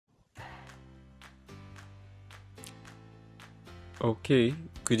Okay,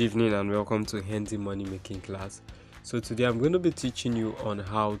 good evening and welcome to Handy Money Making class. So today I'm going to be teaching you on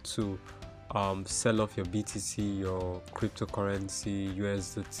how to sell off your BTC, your cryptocurrency,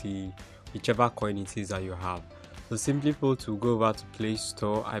 USDT, whichever coin it is that you have. So simply put, to go over to Play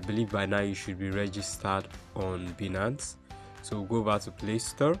Store. I believe by now you should be registered on Binance. So go over to Play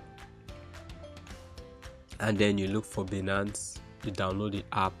Store and then you look for Binance, you download the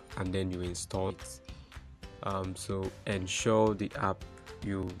app and then you install it. So ensure the app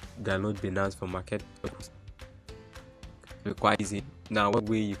you download Binance for market quite easy. Now one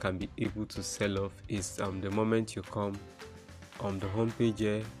way you can be able to sell off is the moment you come on the home page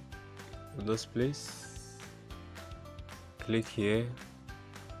here, this place, click here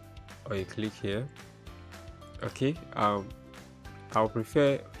or you click here. Okay, I'll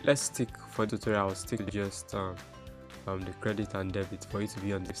prefer, let's stick for the tutorial, I'll stick just the credit and debit for you to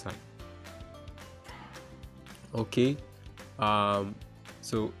be on this side. Okay,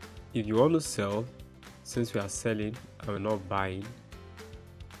 so if you want to sell, since we are selling and we're not buying,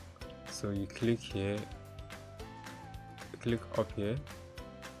 so you click here, click up here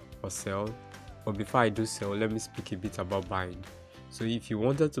for sell. But before I do sell, let me speak a bit about buying. So if you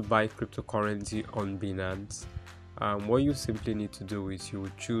wanted to buy cryptocurrency on Binance, what you simply need to do is you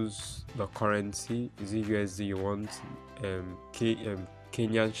choose the currency. Is it USD you want,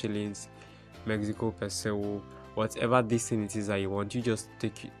 Kenyan shillings, Mexico peso, whatever this thing it is that you want, you just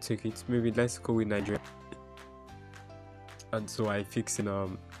take it. Maybe let's go with Nigeria, and so I fix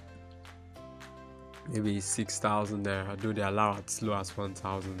in maybe 6,000 naira, though they allow as low as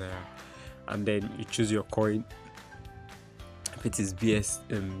 1,000 naira, and then you choose your coin. If it is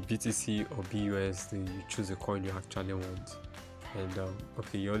BTC or BUSD, you choose the coin you actually want, and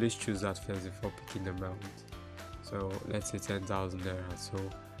okay, you always choose that first before picking the amount. So let's say 10,000 naira. So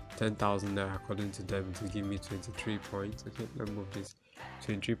 10,000 naira according to them to give me 23 points. Okay, let me move this,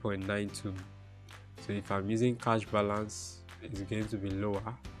 23.92. so if I'm using cash balance, it's going to be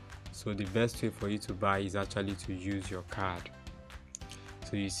lower. So the best way for you to buy is actually to use your card.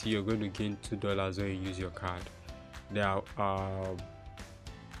 So you see you're going to gain $2 when you use your card. Now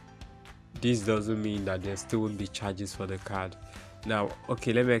this doesn't mean that there still won't be charges for the card. Now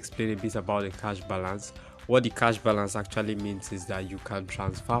okay, let me explain a bit about the cash balance. What the cash balance actually means is that you can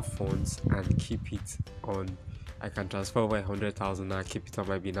transfer funds and keep it on. I can transfer over 100,000 and keep it on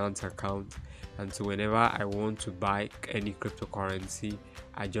my Binance account, and so whenever I want to buy any cryptocurrency,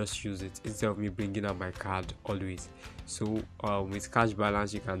 I just use it instead of me bringing out my card always. So with cash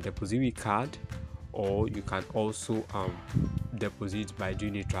balance, you can deposit with card, or you can also deposit by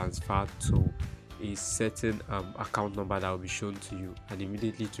doing a transfer to a certain account number that will be shown to you and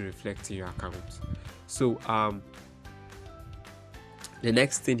immediately to reflect in your account. So the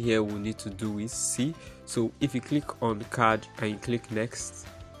next thing here we'll need to do is see. So if you click on the card and you click next,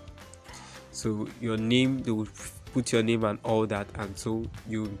 so your name, they will put your name and all that, and so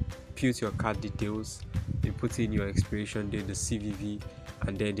you put your card details, you put in your expiration date, the CVV,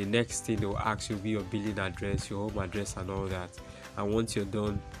 and then the next thing they will ask you will be your billing address, your home address and all that. And once you're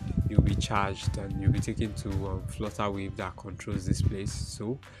done, you'll be charged and you'll be taken to Flutterwave that controls this place.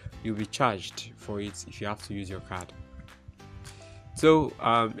 So you'll be charged for it if you have to use your card. So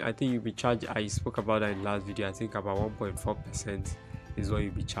I think you'll be charged, I spoke about that in the last video, I think about 1.4% is what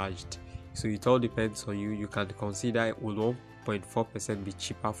you'll be charged. So it all depends on you. You can consider will 1.4% be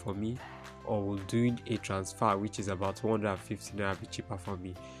cheaper for me, or will doing a transfer which is about 150 naira be cheaper for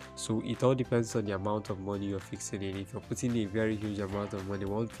me. So it all depends on the amount of money you're fixing in. If you're putting a very huge amount of money,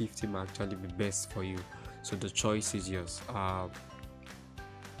 150 might actually be best for you. So the choice is yours.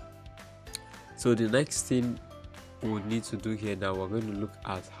 So the next thing we'll need to do here now, we're going to look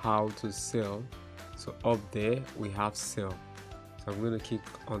at how to sell. So up there we have sell. So I'm going to click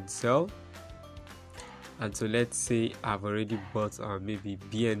on sell, and so let's say I've already bought maybe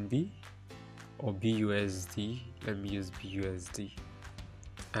BNB or BUSD. Let me use BUSD,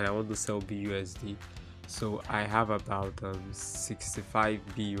 and I want to sell BUSD. So I have about 65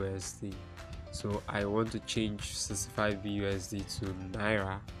 BUSD. So I want to change 65 BUSD to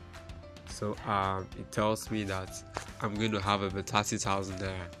Naira. So it tells me that I'm going to have about 30,000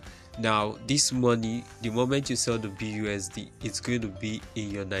 Naira. Now this money, the moment you sell the BUSD, it's going to be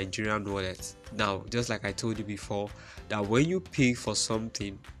in your Nigerian wallet. Now just like I told you before, that when you pay for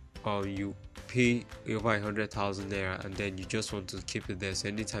something, or you pay over 100,000 naira and then you just want to keep it there, so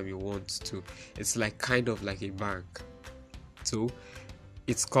anytime you want to, it's like kind of like a bank. So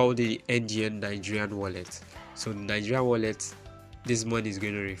it's called the NGN Nigerian wallet. So the Nigerian wallet, this money is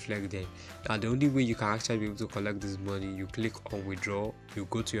going to reflect there. Now the only way you can actually be able to collect this money, you click on withdraw, you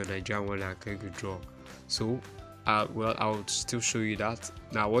go to your Nigerian wallet and click withdraw. So well, I'll still show you that.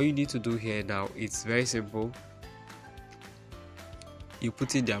 Now what you need to do here now, it's very simple. You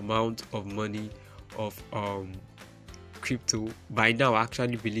put in the amount of money of crypto. By now I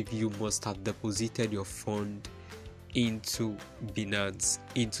actually believe you must have deposited your fund into Binance,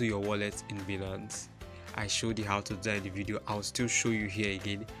 into your wallet in Binance. I showed you how to do that in the video. I'll still show you here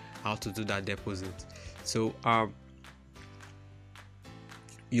again how to do that deposit. So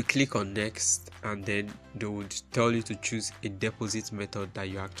you click on next, and then they would tell you to choose a deposit method that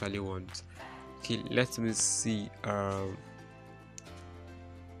you actually want. Okay, let me see.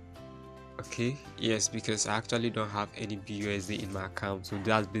 Okay, yes, because I actually don't have any BUSD in my account, so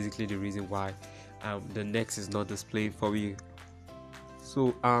that's basically the reason why the next is not displaying for me.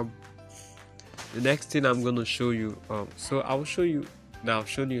 So the next thing I'm going to show you, so I'll show you now. I've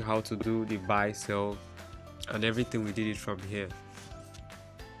shown you how to do the buy, sell, and everything. We did it from here.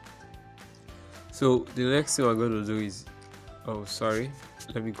 So the next thing we're going to do is, oh sorry,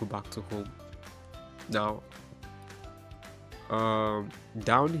 let me go back to home now.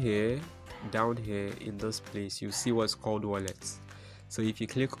 Down here in this place, you see what's called wallets. So if you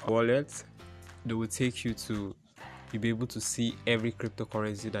click wallet, they will take you to, you'll be able to see every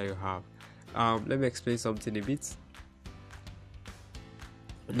cryptocurrency that you have. Let me explain something a bit.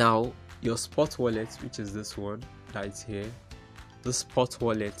 Now your spot wallet, which is this one that is here, the spot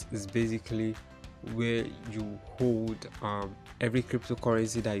wallet is basically where you hold every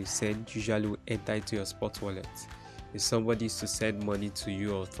cryptocurrency that you send. Usually will enter into your spot wallet. If somebody is to send money to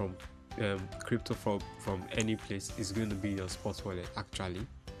you or from crypto from any place, it's going to be your spot wallet actually.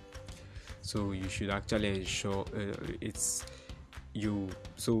 So you should actually ensure it's you.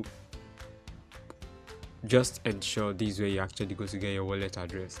 So just ensure this is where you actually go to get your wallet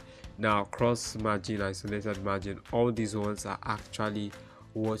address. Now cross margin, isolated margin, all these ones are actually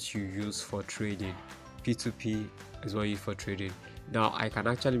what you use for trading. P2P is what you use for trading. Now I can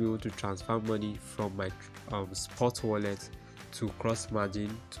actually be able to transfer money from my spot wallet to cross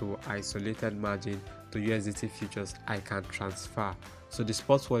margin, to isolated margin, to USDT futures. I can transfer. So the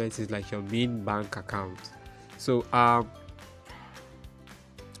spot wallet is like your main bank account. So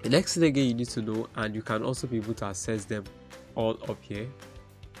the next thing again you need to know, and you can also be able to access them all up here.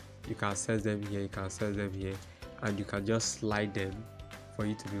 You can access them here, you can access them here, and you can just slide them for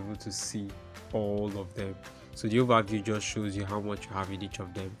you to be able to see all of them. So the overview just shows you how much you have in each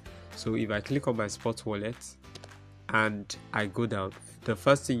of them. So if I click on my spot wallet and I go down, the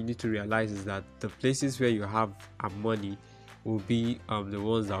first thing you need to realize is that the places where you have money will be the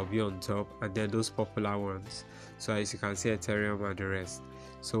ones that will be on top, and then those popular ones. So as you can see, Ethereum and the rest.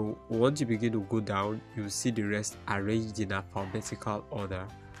 So once you begin to go down, you'll see the rest arranged in alphabetical order.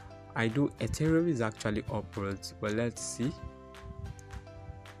 I know Ethereum is actually upwards, but let's see.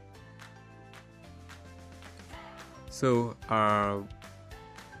 So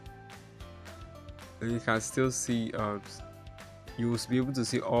you can still see, you will be able to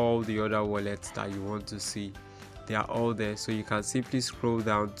see all the other wallets that you want to see. They are all there. So you can simply scroll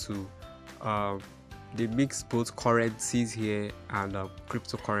down to they mix both currencies here and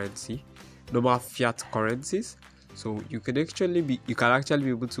cryptocurrency, normal fiat currencies. So you can actually be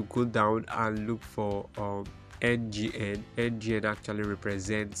able to go down and look for NGN. NGN actually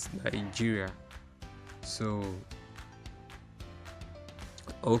represents Nigeria. So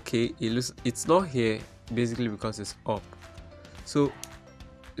okay, it's not here basically because it's up. So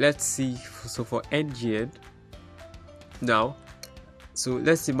let's see. So for NGN now, so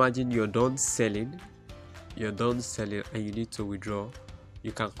let's imagine you're done selling and you need to withdraw.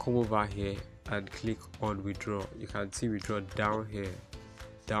 You can come over here and click on withdraw. You can see withdraw down here,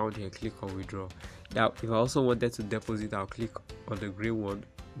 click on withdraw. Now if I also wanted to deposit, I'll click on the green one,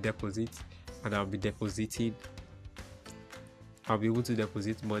 deposit, and I'll be able to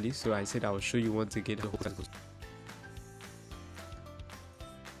deposit money. So I said I'll show you once again the whole cycle.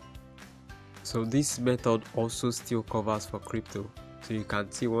 So this method also still covers for crypto. So you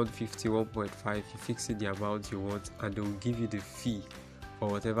can see 150, 1.5, you fix it the amount you want, and they will give you the fee for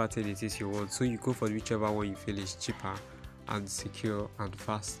whatever thing it is you want. So you go for whichever one you feel is cheaper and secure and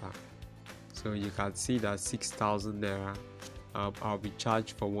faster. So you can see that 6,000 naira, I'll be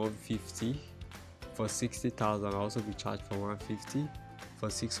charged for 150. For 60,000, I'll also be charged for 150. For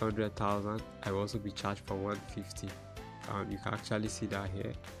 600,000, I will also be charged for 150. You can actually see that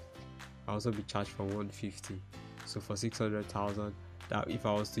here. I'll also be charged for 150. So for 600,000, that if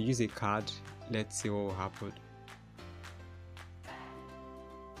I was to use a card, let's see what will happen.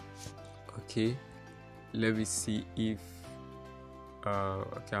 Okay, let me see if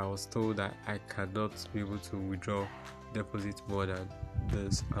okay, I was told that I cannot be able to deposit more than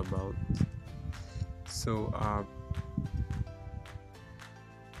this amount. So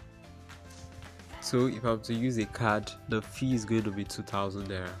if I'm to use a card, the fee is going to be 2,000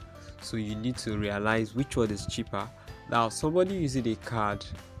 naira. So you need to realize which one is cheaper. Now somebody using a card,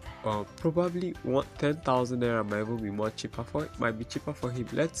 probably 10,000 naira might even be more cheaper for it, might be cheaper for him.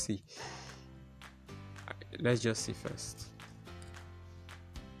 Let's see. Let's just see first.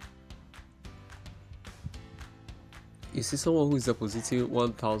 You see, someone who is depositing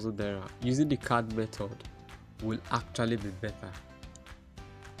 1,000 naira using the card method will actually be better.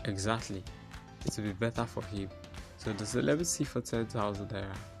 Exactly, it will be better for him. So let me see for 10,000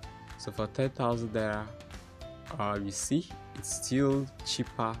 naira. So for 10,000 naira, you see it's still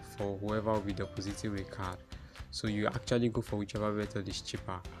cheaper for whoever will be depositing with card. So you actually go for whichever method is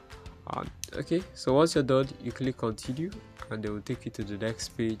cheaper. Okay, so once you're done, you click continue and they will take you to the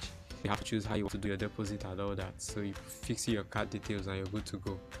next page. You have to choose how you want to do your deposit and all that. So you fix your card details and you're good to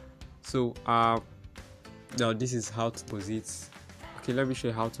go. So now this is how to deposit. Okay, let me show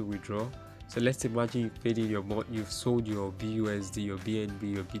you how to withdraw. So let's imagine you paid in you've sold your BUSD, your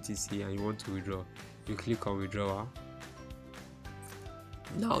BNB, your BTC, and you want to withdraw. You click on withdrawal.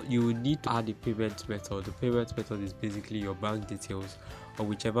 Now you will need to add a payment method. The payment method is basically your bank details or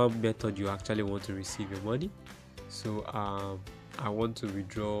whichever method you actually want to receive your money. So I want to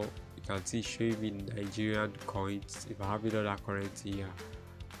withdraw. You can see showing me Nigerian coins if I have another currency here,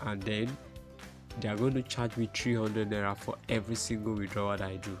 and then they are going to charge me 300 naira for every single withdrawal that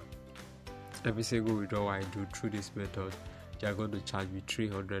I do. Every single withdrawal I do through this method, they are going to charge me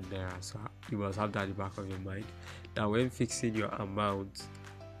 300 naira. So you must have that in the back of your mind. Now when fixing your amount,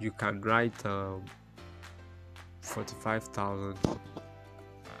 you can write 45,000.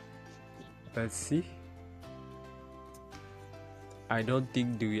 Let's see. I don't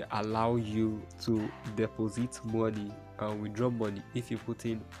think they will allow you to deposit money and withdraw money if you put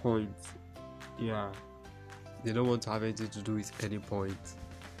in points. Yeah, they don't want to have anything to do with any points.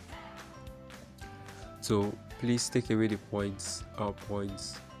 So please take away the points.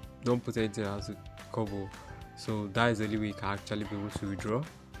 Don't put anything else to cover. So that is the only way you can actually be able to withdraw.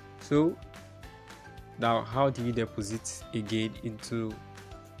 So now, how do you deposit again into?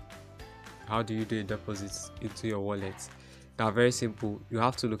 How do you do a deposit into your wallet? Now, very simple. You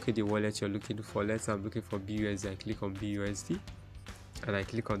have to locate the wallet you're looking for. Let's say I'm looking for BUSD. I click on BUSD and I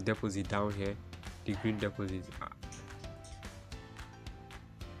click on deposit down here, the green deposit.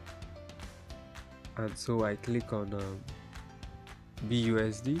 And so I click on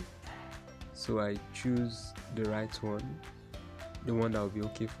BUSD. So I choose the right one, the one that will be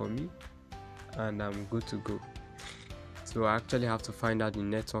okay for me, and I'm good to go. So I actually have to find out the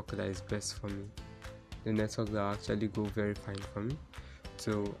network that is best for me, the network that will actually go very fine for me.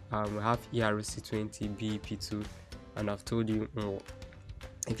 So I have ERC20, BEP2, and I've told you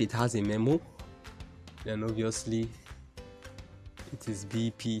if it has a memo, then obviously it is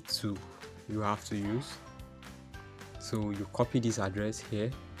BEP2 you have to use. So you copy this address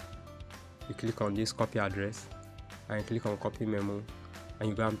here, you click on this copy address and click on copy memo, and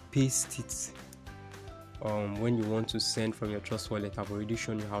you go and paste it when you want to send from your Trust wallet. I've already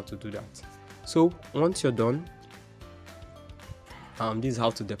shown you how to do that. So once you're done, this is how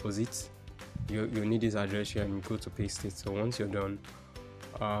to deposit. You need this address here and you go to paste it. So once you're done,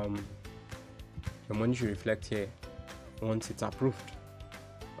 your money should reflect here once it's approved.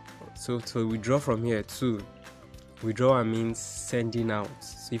 So to withdraw from here too, withdrawal means sending out.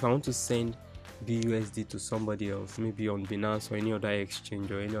 So if I want to send BUSD to somebody else, maybe on Binance or any other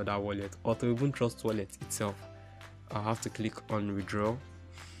exchange or any other wallet, or to even Trust wallet itself, I'll have to click on withdraw,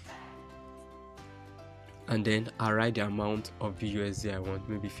 and then I write the amount of BUSD I want,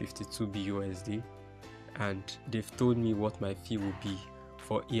 maybe 52 BUSD, and they've told me what my fee will be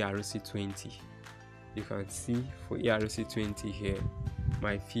for ERC20. You can see for ERC20 here,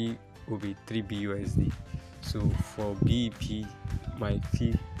 my fee will be 3 BUSD. So for BEP, my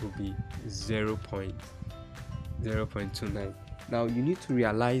fee will be 0.29. Now you need to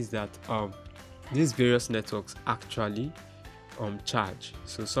realize that these various networks actually charge.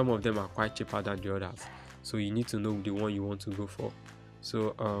 So some of them are quite cheaper than the others. So you need to know the one you want to go for.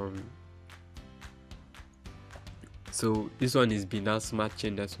 So so this one is Binance Smart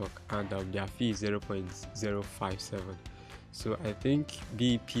Chain Network, and their fee is 0.057. So I think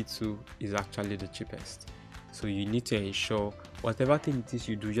BEP2 is actually the cheapest. So you need to ensure whatever thing it is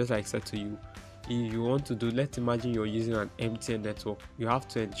you do, just like I said to you, if you want to do, let's imagine you're using an MTN network, you have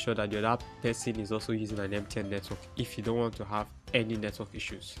to ensure that the other person is also using an MTN network if you don't want to have any network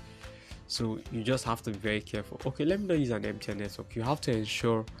issues. So you just have to be very careful. Okay, let me not use an MTN network. You have to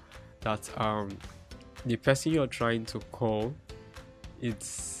ensure that the person you're trying to call,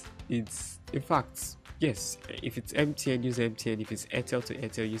 it's in fact, Yes, if it's MTN, use MTN. If it's Airtel to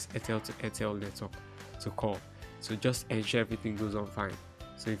Airtel, use Airtel to Airtel network to call. So just ensure everything goes on fine.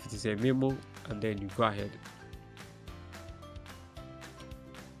 So if it is a memo, and then you go ahead.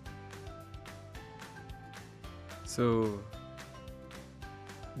 So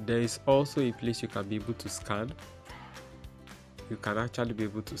there is also a place you can be able to scan. You can actually be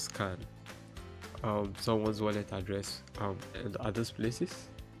able to scan someone's wallet address and other places.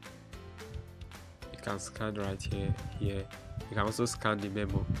 You can scan right here. You can also scan the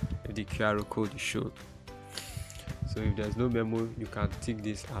memo if the QR code is shown. So if there's no memo, you can tick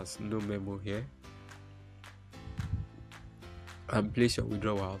this as no memo here and place your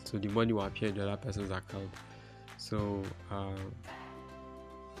withdrawal, so the money will appear in the other person's account. So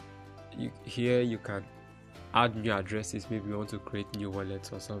here you can add new addresses. Maybe you want to create new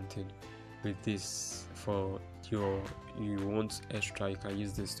wallets or something with this. For you want extra, you can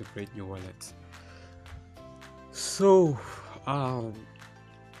use this to create new wallets. So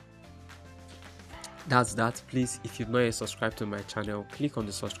that's that. Please, if you've not yet subscribed to my channel, click on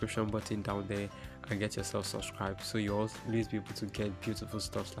the subscription button down there and get yourself subscribed, so you'll always be able to get beautiful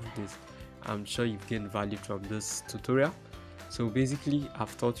stuff like this. I'm sure you've gained value from this tutorial. So basically,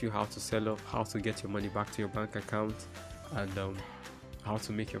 I've taught you how to sell off, how to get your money back to your bank account, and how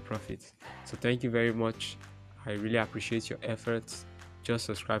to make your profit. So thank you very much. I really appreciate your efforts. Just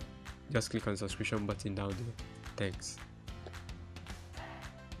subscribe, just click on the subscription button down there. Thanks.